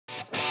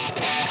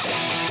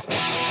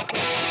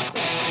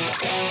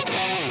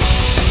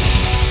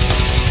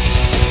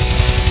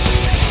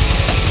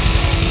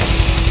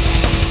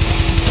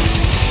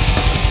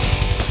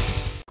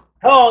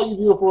you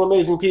beautiful,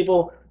 amazing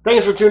people.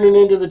 Thanks for tuning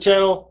into the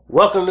channel.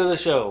 Welcome to the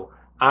show.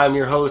 I'm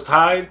your host,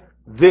 Hyde.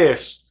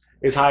 This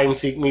is Hide and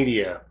Seek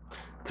Media.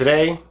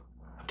 Today,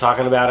 I'm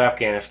talking about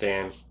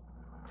Afghanistan.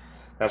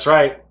 That's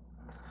right.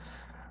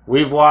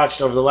 We've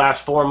watched over the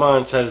last 4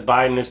 months as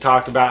Biden has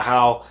talked about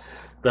how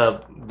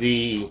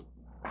the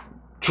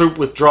troop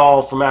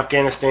withdrawal from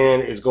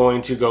Afghanistan is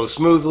going to go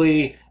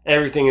smoothly.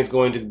 Everything is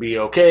going to be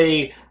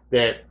okay.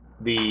 That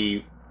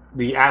the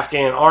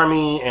Afghan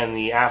army and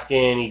the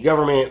Afghani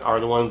government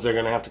are the ones that are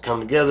going to have to come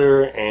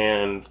together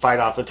and fight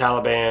off the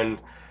Taliban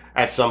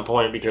at some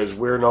point because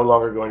we're no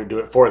longer going to do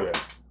it for them.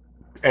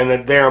 And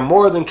that they're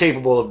more than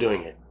capable of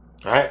doing it.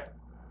 All right?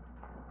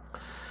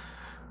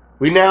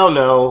 We now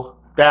know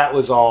that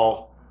was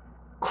all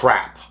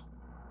crap.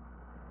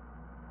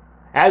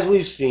 As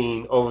we've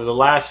seen over the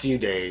last few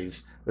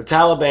days, the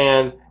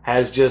Taliban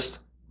has just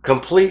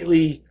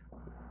completely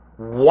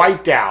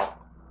wiped out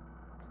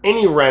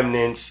any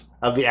remnants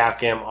of the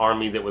Afghan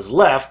army that was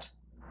left,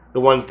 the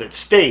ones that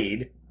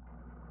stayed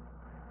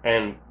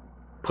and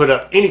put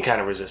up any kind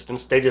of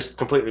resistance. They just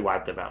completely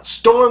wiped them out.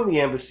 Stormed the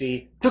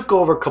embassy, took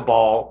over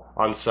Kabul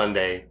on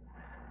Sunday,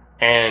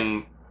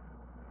 and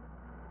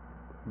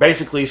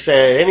basically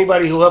said,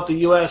 anybody who helped the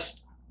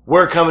U.S.,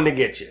 we're coming to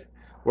get you.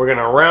 We're going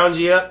to round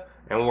you up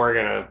and we're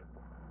going to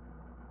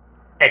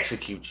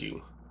execute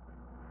you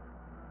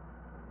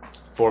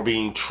for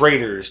being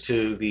traitors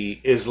to the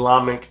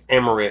Islamic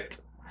Emirate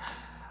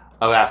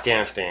of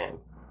Afghanistan.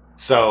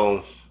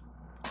 So,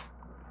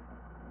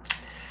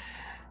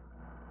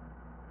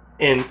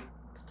 in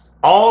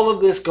all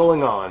of this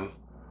going on,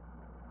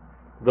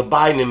 the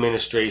Biden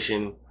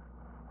administration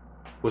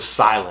was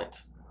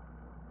silent.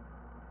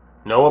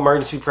 No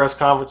emergency press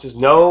conferences,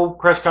 no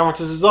press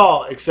conferences at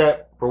all,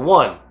 except for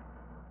one,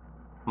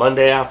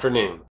 Monday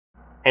afternoon.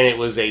 And it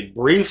was a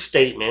brief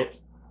statement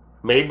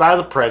made by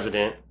the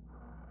president,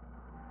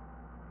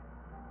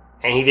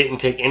 and he didn't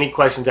take any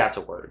questions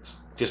afterwards.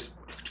 Just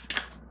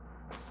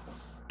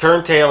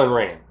turned tail and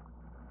ran.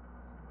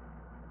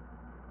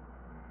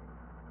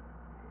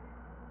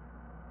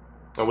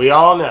 And we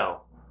all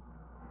know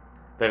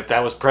that if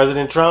that was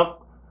President Trump,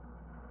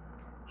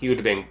 he would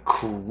have been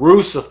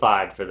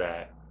crucified for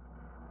that.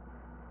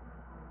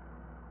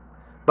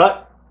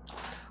 But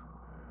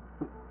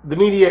the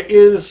media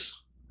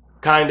is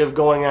kind of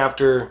going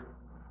after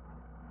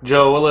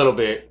Joe a little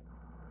bit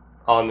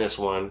on this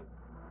one.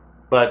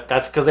 But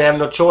that's because they have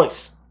no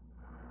choice.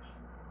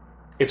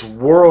 It's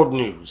world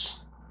news.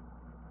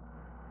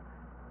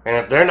 And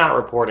if they're not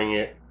reporting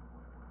it,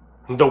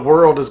 the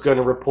world is going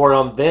to report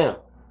on them.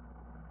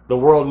 The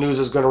world news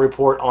is going to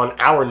report on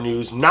our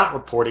news, not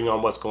reporting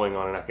on what's going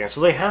on in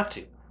Afghanistan. So they have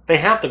to. They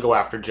have to go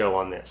after Joe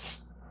on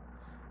this.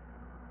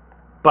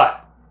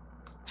 But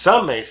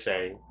some may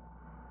say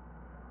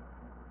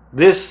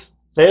this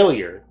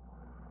failure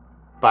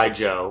by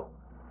Joe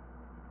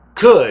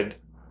could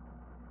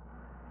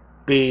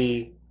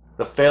be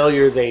the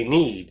failure they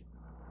need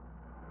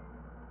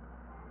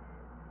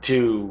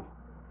to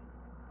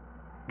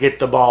get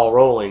the ball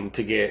rolling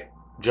to get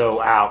Joe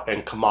out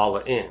and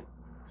Kamala in.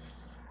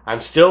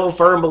 I'm still a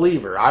firm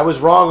believer. I was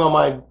wrong on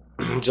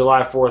my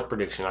July 4th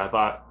prediction. I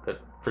thought that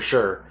for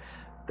sure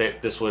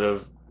that this would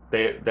have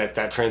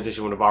that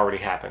transition would have already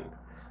happened.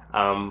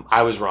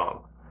 I was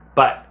wrong,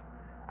 but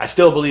I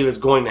still believe it's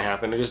going to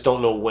happen. I just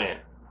don't know when.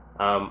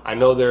 I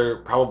know they're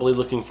probably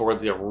looking for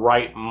the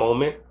right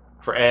moment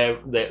for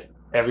that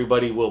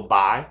everybody will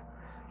buy,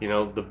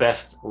 the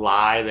best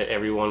lie that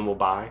everyone will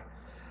buy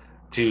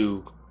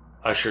to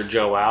usher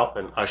Joe out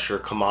and usher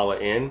Kamala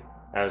in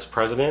as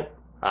president.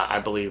 I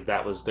believe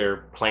that was their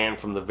plan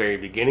from the very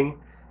beginning,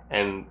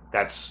 and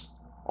that's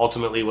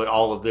ultimately what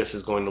all of this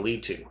is going to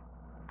lead to.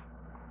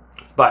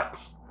 But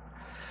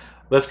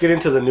let's get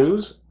into the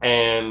news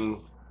and,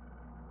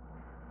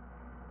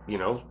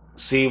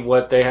 see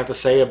what they have to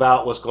say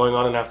about what's going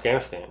on in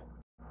Afghanistan.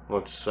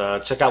 Let's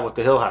check out what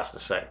The Hill has to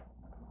say.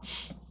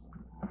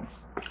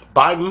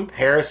 Biden,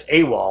 Harris,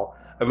 AWOL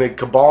amid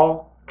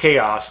Kabul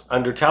chaos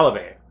under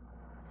Taliban.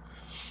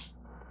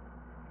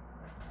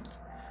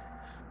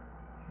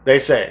 They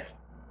say,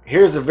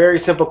 here's a very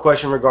simple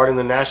question regarding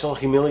the national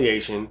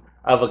humiliation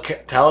of a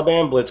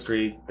Taliban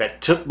blitzkrieg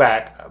that took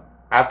back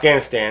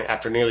Afghanistan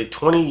after nearly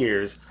 20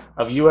 years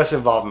of U.S.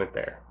 involvement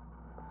there.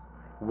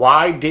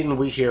 Why didn't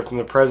we hear from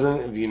the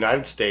President of the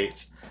United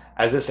States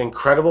as this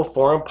incredible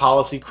foreign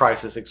policy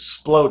crisis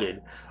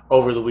exploded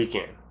over the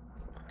weekend?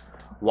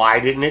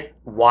 Why did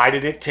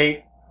it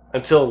take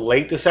until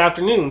late this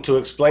afternoon to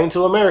explain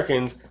to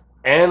Americans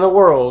and the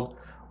world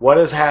what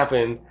has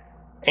happened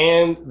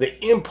and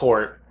the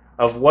import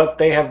of what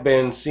they have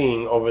been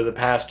seeing over the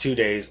past 2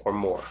 days or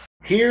more?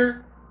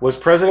 Here was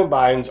President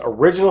Biden's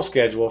original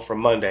schedule for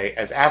Monday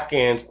as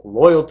Afghans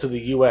loyal to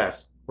the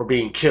U.S. were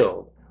being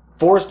killed,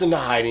 forced into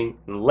hiding,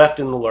 and left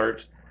in the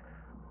lurch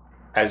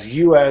as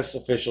U.S.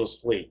 officials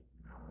flee,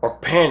 or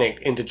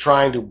panicked into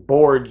trying to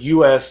board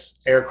U.S.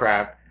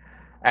 aircraft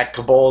at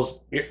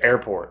Kabul's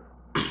airport.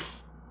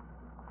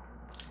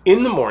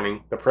 In the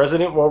morning, the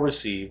president will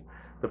receive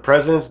the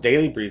president's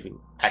daily briefing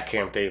at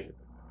Camp David.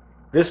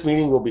 This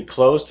meeting will be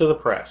closed to the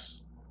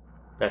press.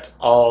 That's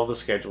all the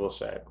schedule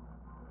said.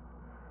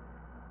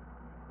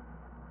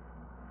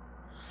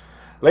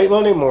 Late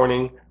Monday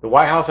morning, the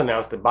White House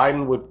announced that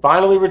Biden would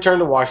finally return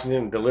to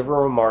Washington and deliver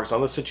remarks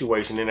on the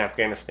situation in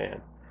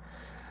Afghanistan.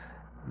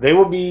 They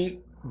will be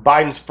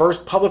Biden's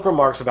first public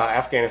remarks about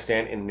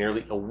Afghanistan in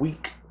nearly a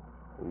week.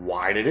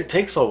 Why did it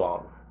take so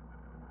long?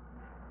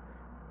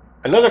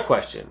 Another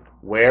question,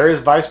 where is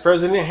Vice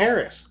President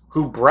Harris,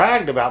 who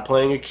bragged about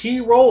playing a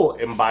key role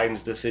in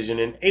Biden's decision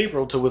in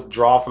April to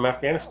withdraw from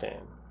Afghanistan?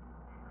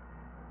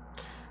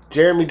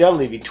 Jeremy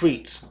Dunleavy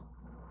tweets,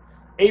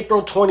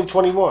 April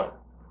 2021,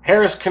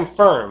 Harris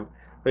confirmed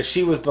that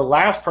she was the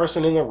last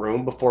person in the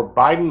room before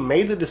Biden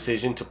made the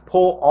decision to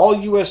pull all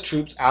U.S.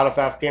 troops out of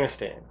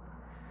Afghanistan.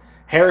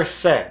 Harris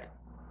said,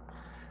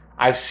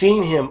 I've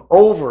seen him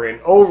over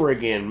and over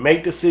again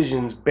make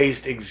decisions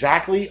based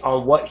exactly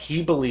on what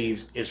he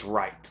believes is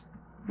right.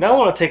 Now I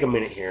want to take a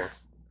minute here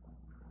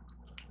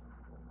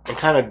and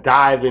kind of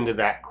dive into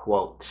that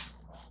quote.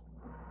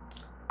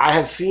 I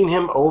have seen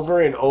him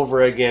over and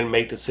over again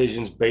make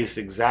decisions based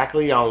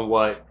exactly on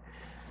what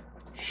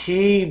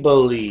he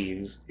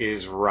believes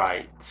is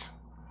right.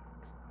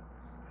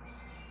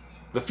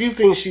 The few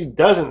things she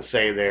doesn't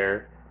say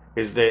there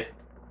is that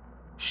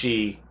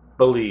she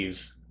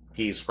believes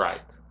he's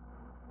right.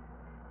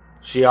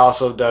 She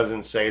also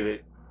doesn't say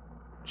that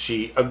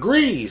she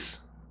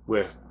agrees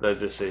with the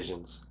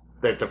decisions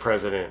that the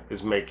president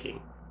is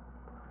making.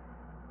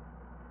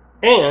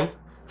 And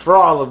for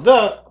all of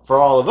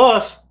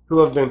us who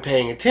have been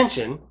paying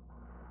attention,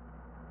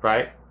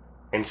 right,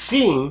 and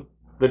seeing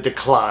the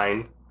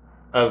decline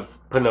of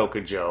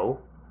Pinocchio Joe,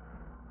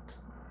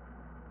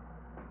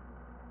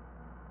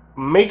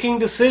 making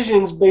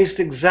decisions based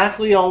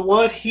exactly on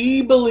what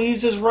he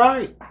believes is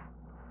right.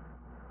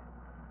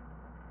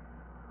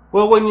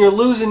 Well, when you're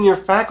losing your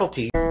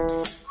faculty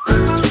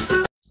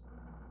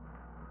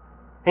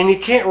and you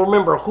can't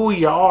remember who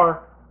you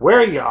are,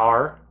 where you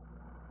are,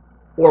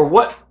 or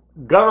what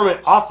government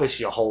office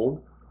you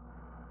hold,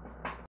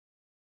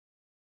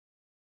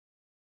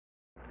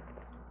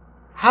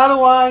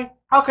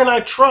 how can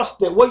I trust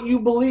that what you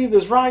believe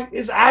is right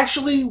is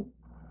actually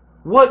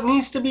what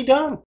needs to be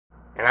done?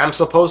 And I'm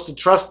supposed to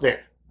trust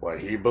that what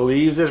he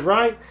believes is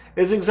right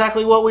is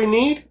exactly what we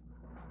need?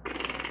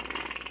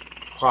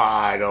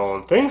 I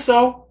don't think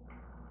so.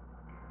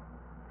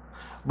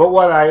 But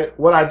what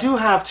I do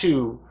have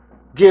to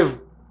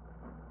give,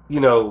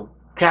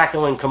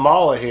 cackling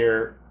Kamala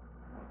here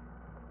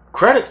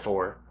credit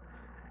for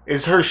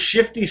is her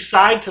shifty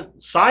side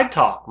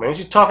talk, man.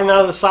 She's talking out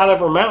of the side of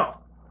her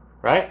mouth,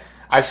 right?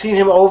 I've seen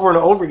him over and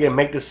over again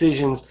make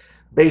decisions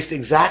based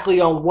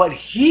exactly on what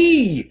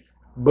he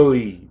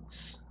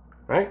believes,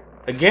 right?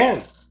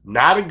 Again,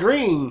 not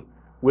agreeing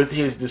with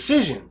his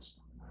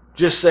decisions,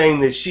 just saying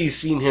that she's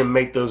seen him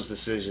make those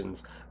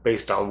decisions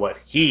based on what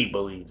he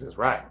believes is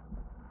right.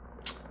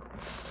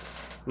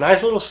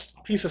 Nice little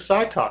piece of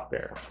side talk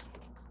there.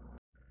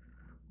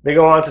 They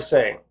go on to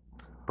say,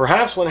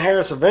 perhaps when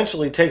Harris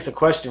eventually takes a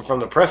question from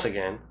the press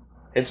again,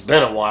 it's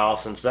been a while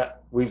since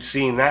we've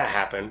seen that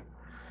happen,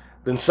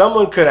 then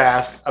someone could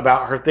ask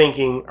about her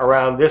thinking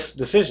around this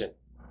decision.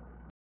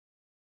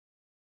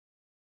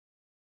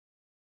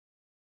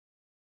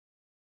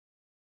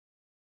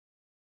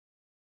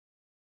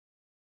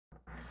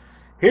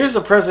 Here's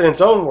the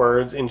president's own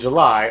words in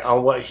July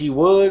on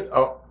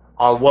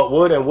what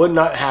would and would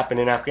not happen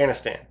in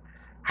Afghanistan.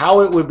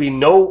 How it would be in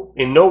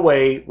no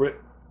way.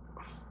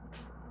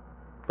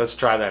 Let's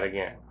try that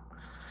again.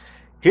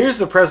 Here's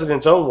the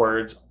president's own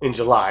words in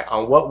July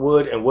on what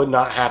would and would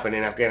not happen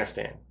in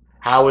Afghanistan.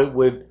 How it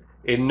would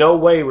in no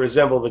way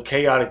resemble the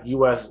chaotic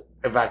U.S.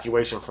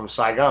 evacuation from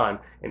Saigon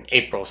in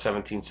April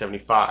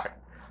 1775.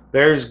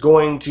 There's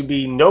going to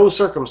be no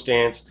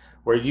circumstance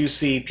where you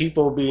see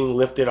people being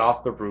lifted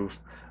off the roof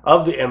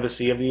of the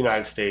embassy of the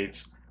United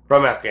States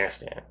from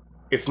Afghanistan.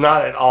 It's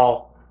not at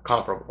all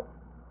comparable.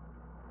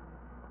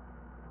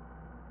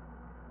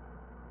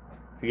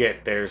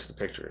 Yet there's the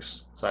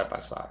pictures side by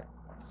side.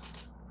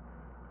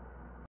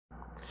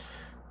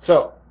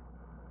 So,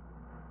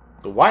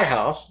 the White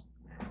House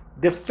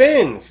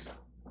defends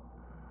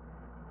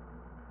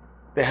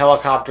the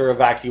helicopter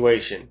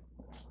evacuation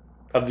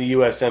of the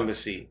U.S.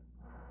 Embassy.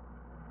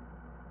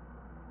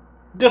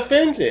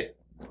 Defends it.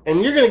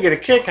 And you're going to get a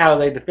kick how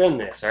they defend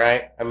this, all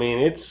right? I mean,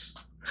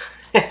 it's...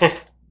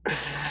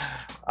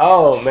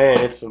 oh, man,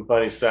 it's some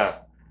funny stuff.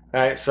 All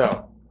right,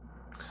 so,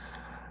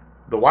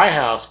 the White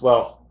House,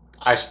 well,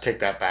 I should take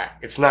that back.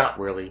 It's not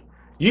really.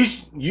 You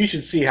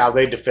should see how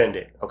they defend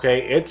it,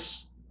 okay?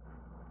 It's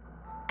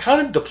kind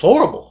of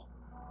deplorable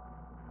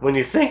when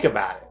you think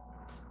about it.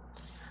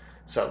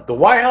 So the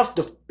White House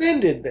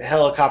defended the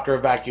helicopter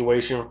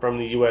evacuation from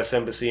the U.S.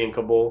 Embassy in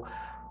Kabul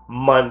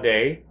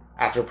Monday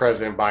after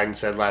President Biden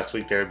said last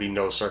week there would be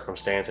no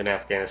circumstance in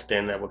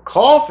Afghanistan that would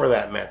call for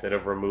that method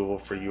of removal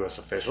for U.S.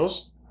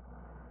 officials.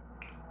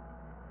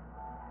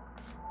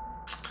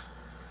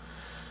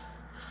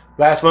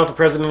 Last month, the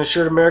president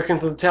assured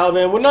Americans that the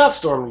Taliban would not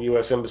storm the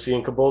U.S. Embassy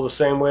in Kabul the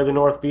same way the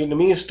North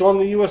Vietnamese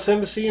stormed the U.S.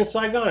 Embassy in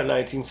Saigon in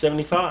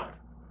 1975.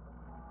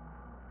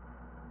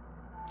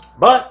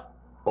 But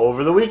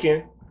over the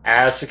weekend,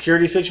 as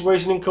security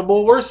situation in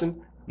Kabul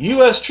worsened,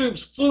 U.S.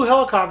 troops flew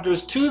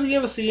helicopters to the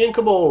embassy in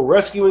Kabul,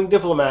 rescuing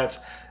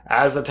diplomats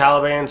as the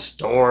Taliban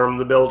stormed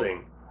the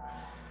building.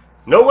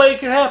 No way it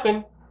could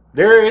happen.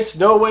 It's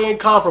no way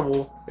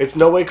comparable. It's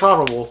no way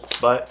comparable,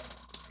 but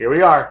here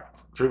we are.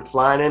 Troops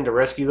flying in to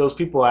rescue those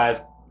people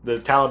as the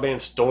Taliban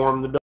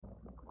stormed the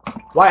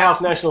building. White House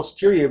National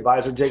Security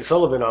Advisor Jake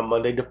Sullivan on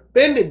Monday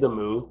defended the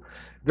move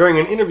during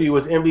an interview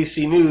with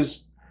NBC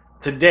News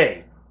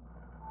today,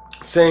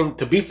 saying,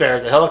 to be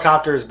fair, the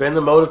helicopter has been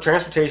the mode of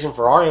transportation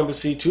for our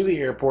embassy to the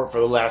airport for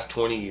the last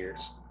 20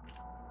 years.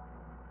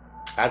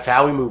 That's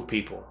how we move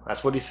people.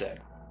 That's what he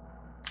said.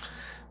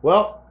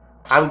 Well,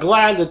 I'm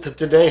glad that the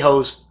Today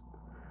host,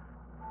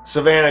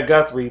 Savannah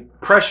Guthrie,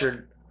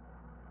 pressured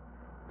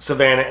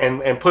Savannah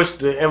and pushed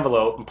the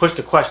envelope and pushed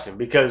the question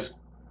because,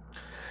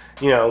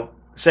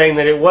 saying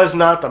that it was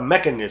not the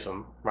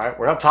mechanism, right?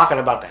 We're not talking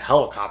about the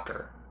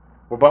helicopter,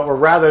 but we're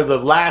rather the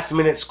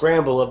last-minute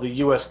scramble of the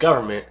U.S.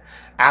 government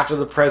after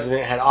the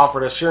president had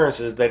offered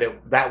assurances that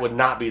that would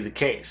not be the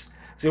case.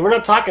 See, we're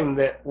not talking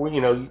that,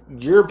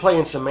 you're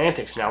playing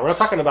semantics now. We're not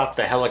talking about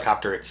the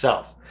helicopter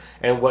itself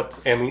and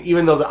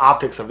even though the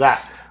optics of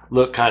that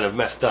look kind of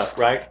messed up,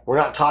 right? We're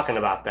not talking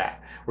about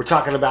that. We're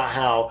talking about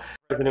how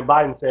President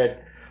Biden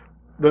said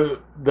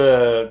the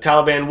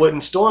Taliban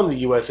wouldn't storm the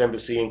U.S.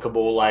 Embassy in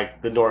Kabul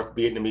like the North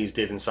Vietnamese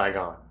did in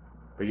Saigon.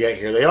 But yet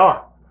here they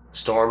are,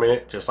 storming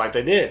it just like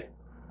they did.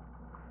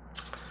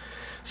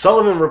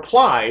 Sullivan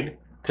replied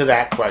to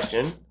that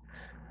question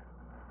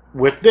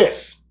with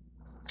this.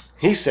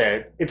 He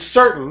said, it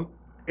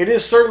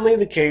is certainly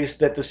the case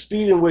that the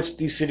speed in which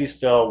these cities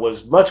fell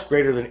was much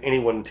greater than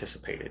anyone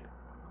anticipated.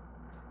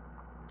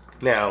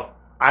 Now,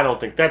 I don't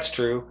think that's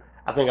true.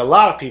 I think a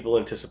lot of people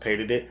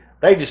anticipated it.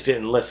 They just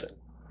didn't listen.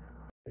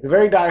 It's a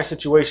very dire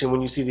situation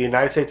when you see the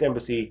United States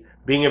Embassy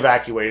being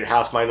evacuated,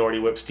 House Minority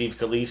Whip Steve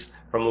Scalise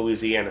from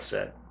Louisiana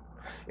said.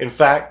 In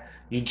fact,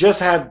 you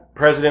just had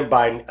President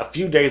Biden a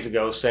few days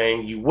ago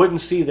saying you wouldn't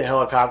see the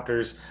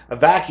helicopters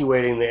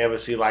evacuating the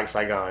embassy like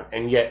Saigon,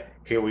 and yet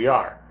here we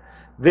are.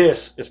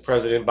 This is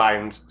President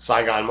Biden's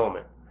Saigon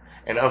moment,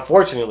 and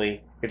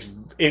unfortunately,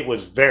 it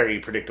was very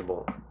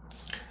predictable.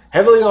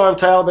 Heavily armed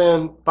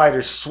Taliban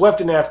fighters swept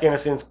into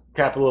Afghanistan's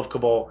capital of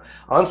Kabul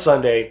on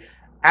Sunday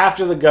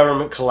after the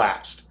government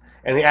collapsed,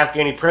 and the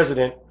Afghani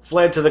president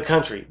fled the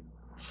country,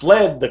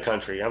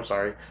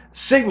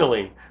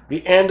 signaling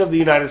the end of the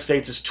United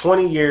States'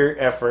 20-year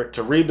effort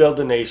to rebuild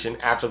the nation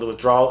after the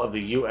withdrawal of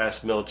the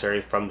U.S.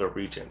 military from the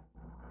region.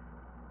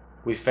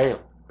 We failed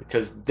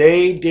because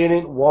they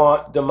didn't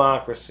want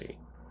democracy.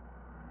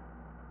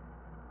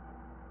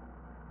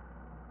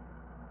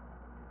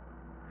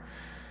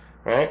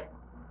 Right?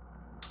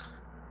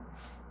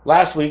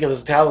 Last week,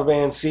 as the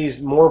Taliban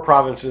seized more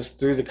provinces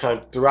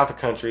throughout the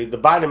country, the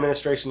Biden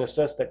administration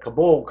assessed that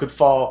Kabul could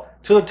fall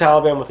to the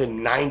Taliban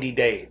within 90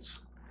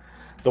 days.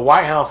 The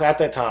White House at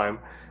that time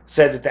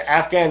said that the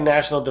Afghan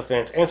National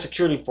Defense and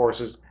Security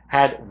Forces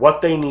had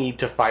what they need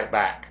to fight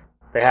back.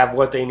 They have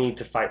what they need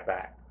to fight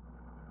back.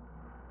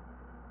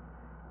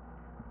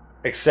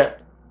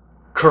 Except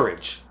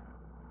courage.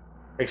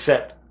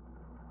 Except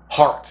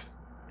heart.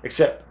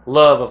 Except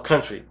love of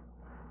country.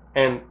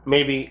 And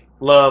maybe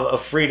love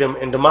of freedom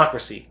and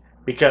democracy,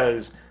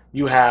 because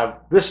you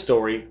have this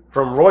story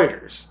from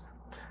Reuters.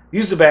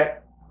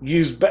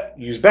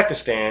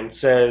 Uzbekistan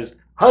says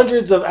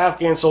hundreds of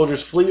Afghan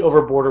soldiers flee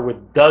over border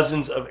with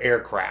dozens of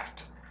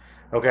aircraft.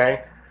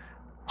 Okay?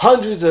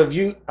 Hundreds of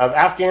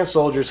Afghan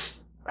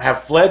soldiers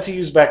have fled to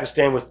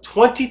Uzbekistan with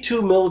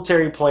 22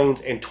 military planes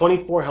and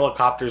 24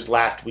 helicopters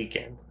last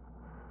weekend.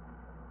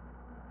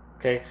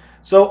 Okay?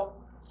 So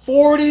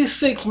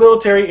 46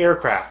 military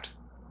aircraft,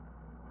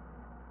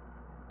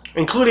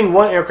 including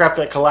one aircraft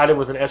that collided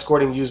with an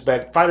escorting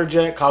Uzbek fighter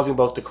jet, causing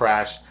both to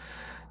crash,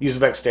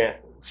 Uzbekistan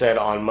said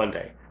on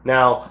Monday.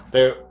 Now,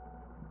 they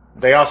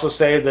also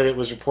say that it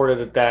was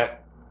reported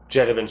that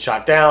jet had been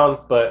shot down,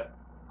 but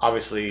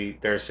obviously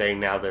they're saying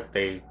now that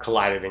they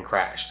collided and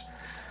crashed.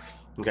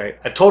 Okay,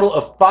 a total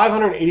of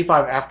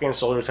 585 Afghan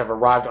soldiers have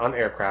arrived on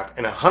aircraft,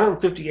 and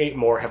 158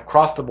 more have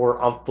crossed the border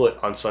on foot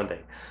on Sunday.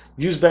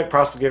 Uzbek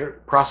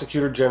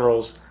Prosecutor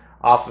General's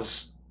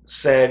office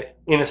said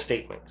in a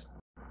statement.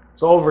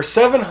 So over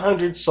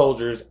 700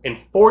 soldiers and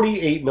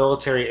 48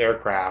 military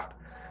aircraft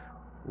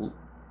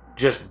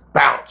just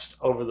bounced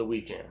over the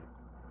weekend.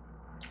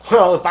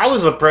 Well, if I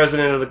was the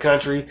president of the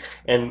country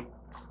and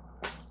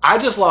I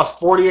just lost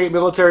 48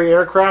 military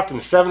aircraft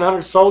and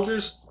 700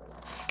 soldiers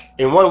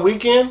in one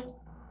weekend,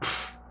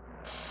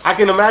 I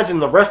can imagine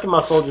the rest of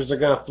my soldiers are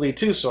going to flee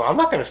too, so I'm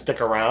not going to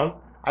stick around.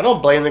 I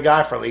don't blame the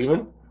guy for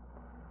leaving.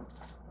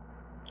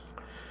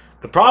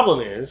 The problem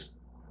is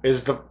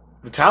the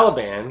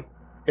Taliban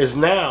is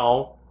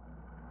now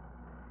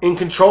in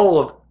control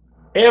of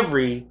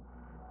every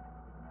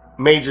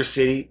major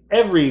city,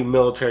 every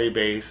military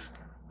base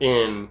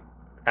in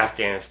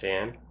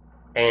Afghanistan,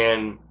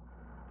 and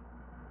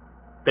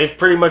they've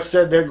pretty much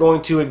said they're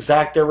going to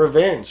exact their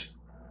revenge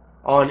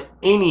on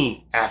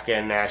any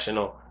Afghan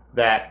national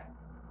that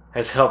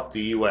has helped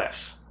the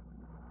U.S.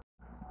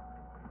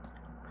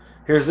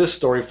 Here's this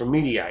story from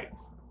Mediaite.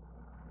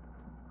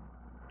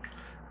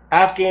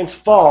 Afghans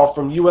fall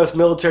from U.S.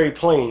 military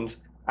planes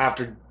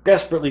after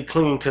desperately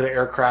clinging to the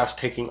aircrafts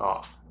taking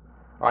off.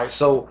 All right,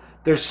 so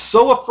they're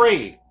so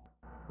afraid,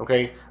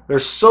 okay? They're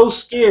so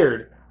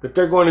scared that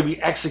they're going to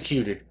be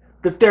executed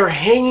that they're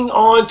hanging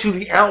on to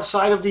the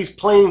outside of these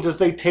planes as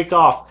they take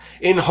off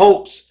in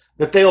hopes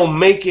that they'll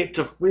make it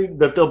to free,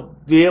 that they'll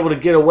be able to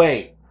get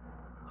away.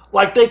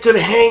 Like they could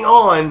hang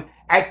on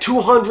at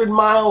 200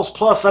 miles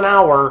plus an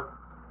hour,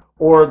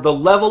 or the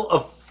level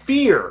of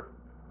fear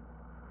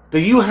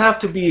that you have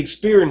to be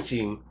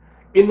experiencing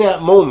in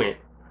that moment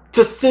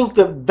to think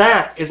that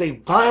that is a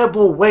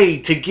viable way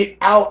to get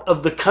out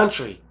of the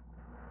country.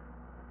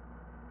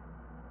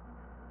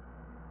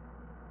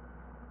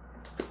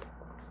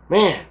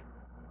 Man,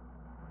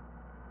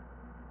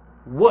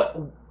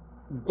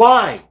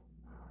 why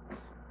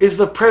is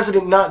the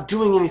president not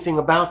doing anything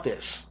about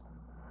this?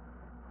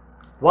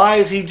 Why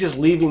is he just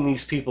leaving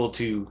these people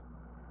to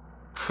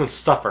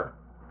suffer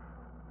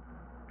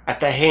at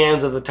the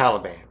hands of the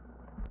Taliban?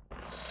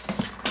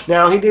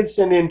 Now, he did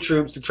send in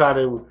troops to try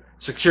to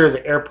secure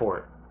the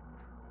airport,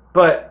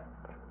 but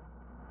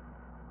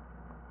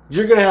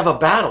you're going to have a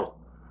battle.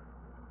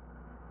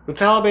 The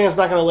Taliban's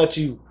not going to let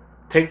you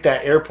take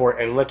that airport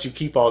and let you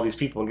keep all these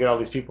people and get all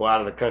these people out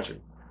of the country.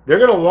 They're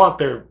going to want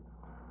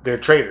their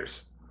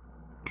traitors.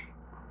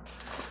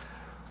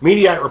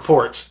 Mediaite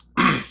reports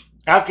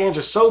Afghans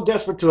are so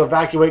desperate to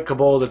evacuate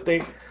Kabul that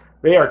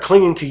they are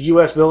clinging to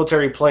U.S.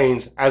 military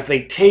planes as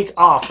they take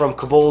off from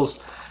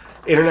Kabul's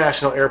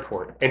international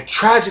airport and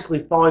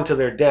tragically falling to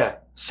their death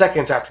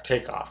seconds after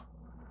takeoff.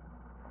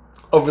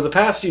 Over the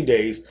past few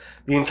days,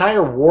 the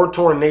entire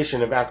war-torn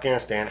nation of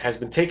Afghanistan has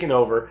been taken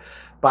over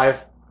by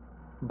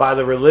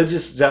the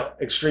religious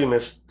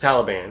extremist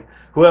Taliban,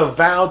 who have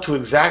vowed to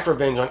exact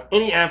revenge on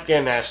any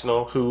Afghan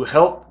national who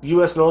helped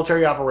U.S.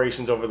 military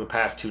operations over the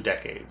past 2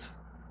 decades.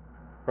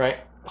 Right?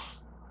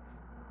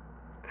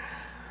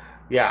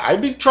 Yeah,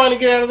 I'd be trying to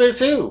get out of there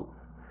too.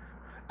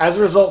 As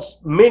a result,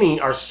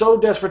 many are so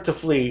desperate to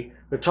flee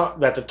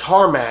that the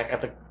tarmac at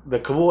the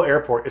Kabul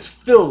airport is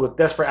filled with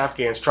desperate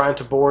Afghans trying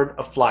to board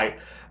a flight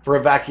for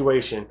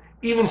evacuation,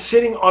 even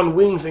sitting on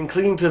wings and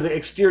clinging to the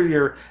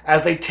exterior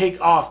as they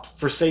take off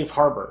for safe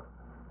harbor.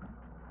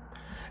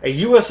 A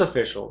U.S.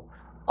 official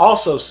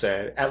also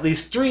said at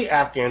least 3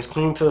 Afghans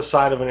clinging to the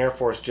side of an Air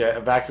Force jet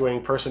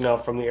evacuating personnel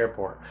from the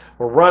airport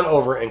were run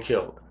over and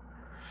killed.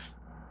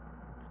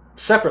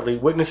 Separately,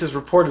 witnesses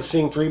reported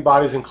seeing 3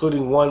 bodies,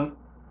 including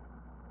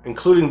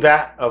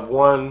that of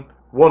one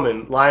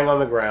woman lying on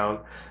the ground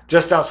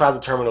just outside the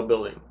terminal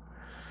building.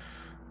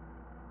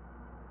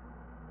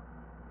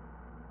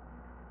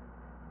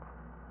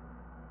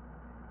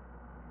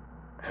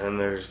 And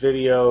there's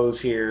videos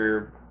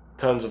here,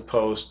 tons of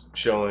posts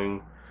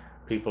showing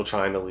people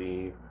trying to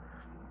leave.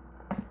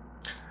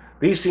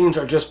 These scenes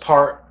are just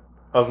part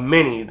of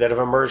many that have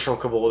emerged from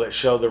Kabul that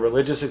show the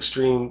religious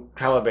extreme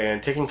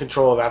Taliban taking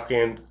control of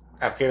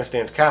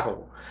Afghanistan's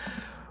capital,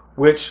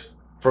 which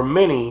for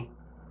many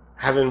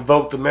have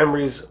invoked the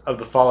memories of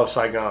the fall of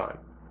Saigon.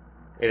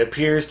 It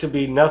appears to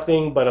be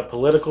nothing but a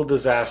political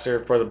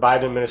disaster for the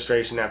Biden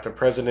administration after the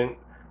president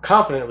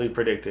confidently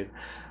predicted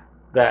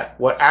that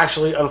what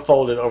actually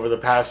unfolded over the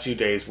past few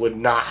days would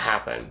not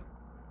happen.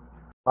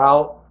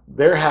 While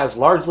there has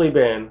largely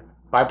been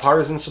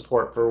bipartisan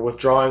support for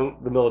withdrawing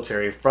the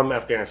military from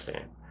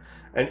Afghanistan,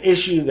 an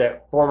issue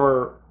that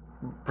former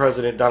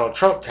President Donald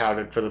Trump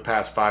touted for the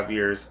past 5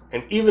 years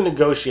and even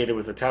negotiated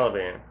with the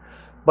Taliban,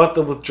 but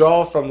the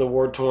withdrawal from the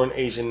war-torn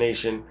Asian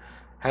nation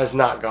has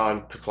not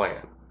gone to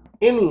plan.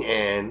 In the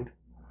end,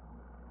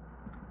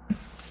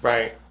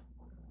 right,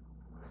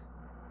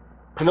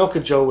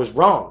 Pinocchio Joe was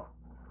wrong.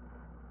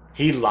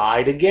 He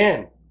lied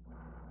again.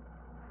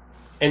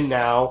 And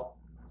now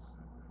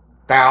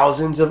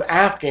thousands of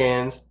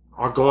Afghans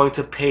are going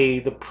to pay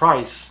the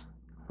price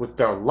with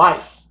their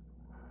life.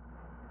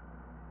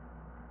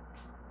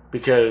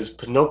 Because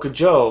Pinocchio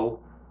Joe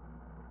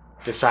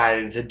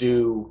decided to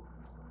do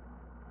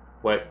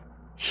what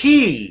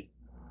he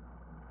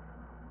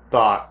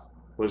thought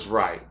was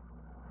right.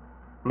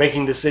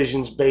 Making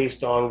decisions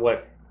based on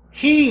what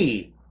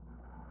he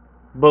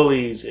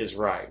believes is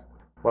right.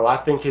 Well, I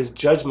think his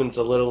judgment's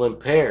a little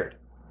impaired.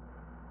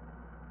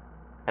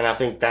 And I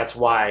think that's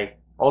why,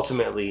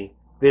 ultimately,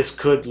 this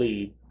could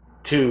lead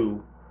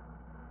to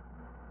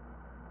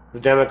the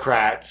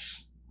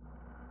Democrats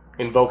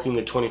invoking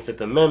the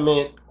 25th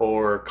Amendment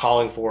or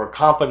calling for a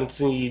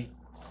competency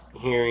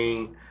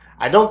hearing.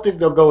 I don't think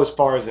they'll go as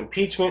far as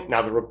impeachment.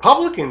 Now, the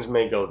Republicans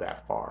may go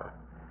that far,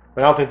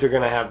 but I don't think they're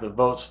going to have the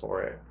votes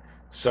for it.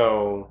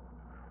 So,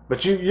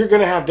 but you're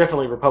going to have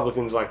definitely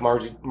Republicans like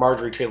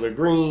Marjorie Taylor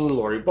Greene,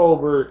 Lauren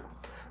Boebert,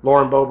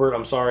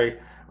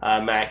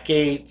 Matt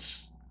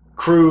Gaetz,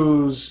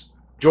 Cruz,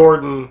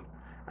 Jordan,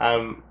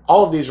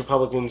 All of these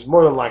Republicans,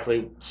 more than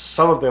likely,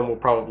 some of them will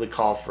probably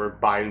call for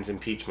Biden's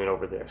impeachment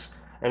over this,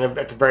 and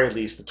at the very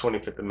least, the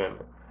 25th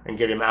Amendment, and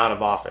get him out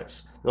of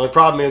office. The only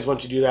problem is,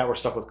 once you do that, we're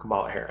stuck with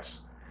Kamala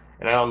Harris,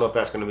 and I don't know if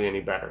that's going to be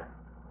any better.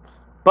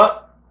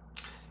 But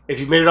if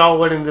you made it all the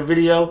way into the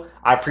video,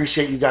 I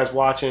appreciate you guys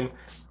watching.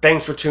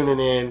 Thanks for tuning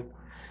in.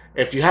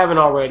 If you haven't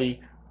already,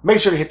 make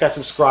sure to hit that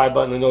subscribe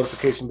button and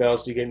notification bell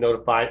so you get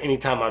notified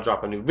anytime I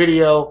drop a new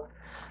video.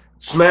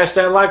 Smash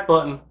that like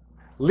button.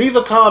 Leave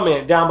a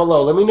comment down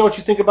below. Let me know what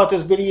you think about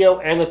this video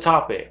and the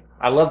topic.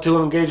 I love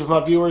to engage with my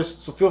viewers,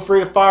 so feel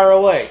free to fire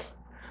away.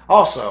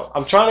 Also,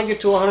 I'm trying to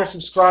get to 100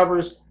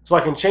 subscribers so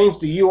I can change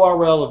the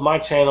URL of my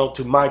channel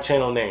to my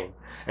channel name.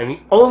 And the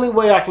only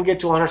way I can get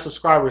to 100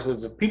 subscribers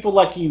is if people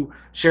like you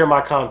share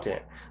my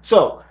content.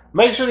 So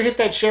make sure to hit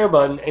that share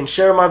button and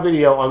share my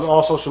video on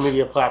all social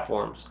media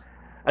platforms.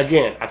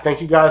 Again, I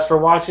thank you guys for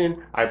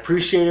watching. I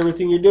appreciate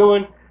everything you're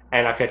doing,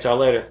 and I'll catch y'all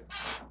later.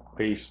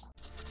 Peace.